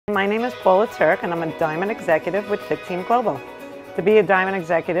My name is Paula Turk, and I'm a Diamond Executive with Fitteam Global. To be a Diamond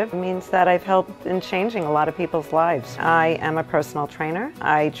Executive means that I've helped in changing a lot of people's lives. I am a personal trainer.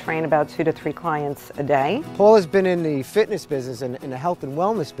 I train about 2 to 3 clients a day. Paula's been in the fitness business and in the health and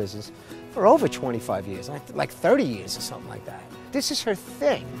wellness business for over 25 years, like 30 years or something like that. This is her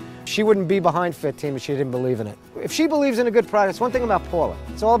thing. She wouldn't be behind Fitteam if she didn't believe in it. If she believes in a good product, it's one thing about Paula.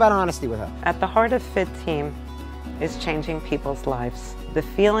 It's all about honesty with her. At the heart of Fitteam is changing people's lives. The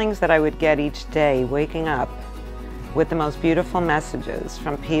feelings that I would get each day waking up with the most beautiful messages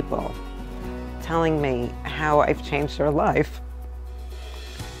from people telling me how I've changed their life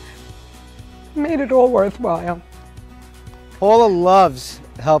made it all worthwhile. Paula loves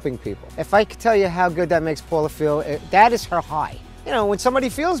helping people. If I could tell you how good that makes Paula feel, that is her high. You know, when somebody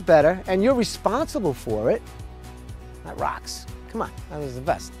feels better and you're responsible for it, that rocks. Come on, that was the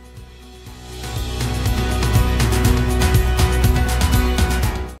best.